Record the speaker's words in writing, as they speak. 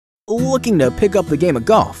Looking to pick up the game of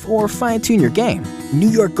golf or fine-tune your game? New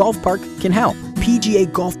York Golf Park can help. PGA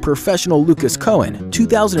golf professional Lucas Cohen,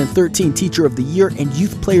 2013 Teacher of the Year and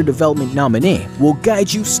Youth Player Development nominee, will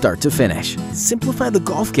guide you start to finish. Simplify the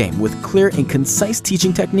golf game with clear and concise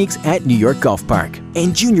teaching techniques at New York Golf Park.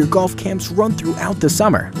 And junior golf camps run throughout the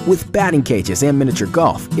summer. With batting cages and miniature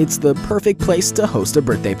golf, it's the perfect place to host a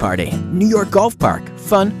birthday party. New York Golf Park,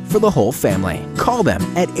 fun for the whole family. Call them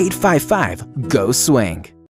at 855-GO-SWING.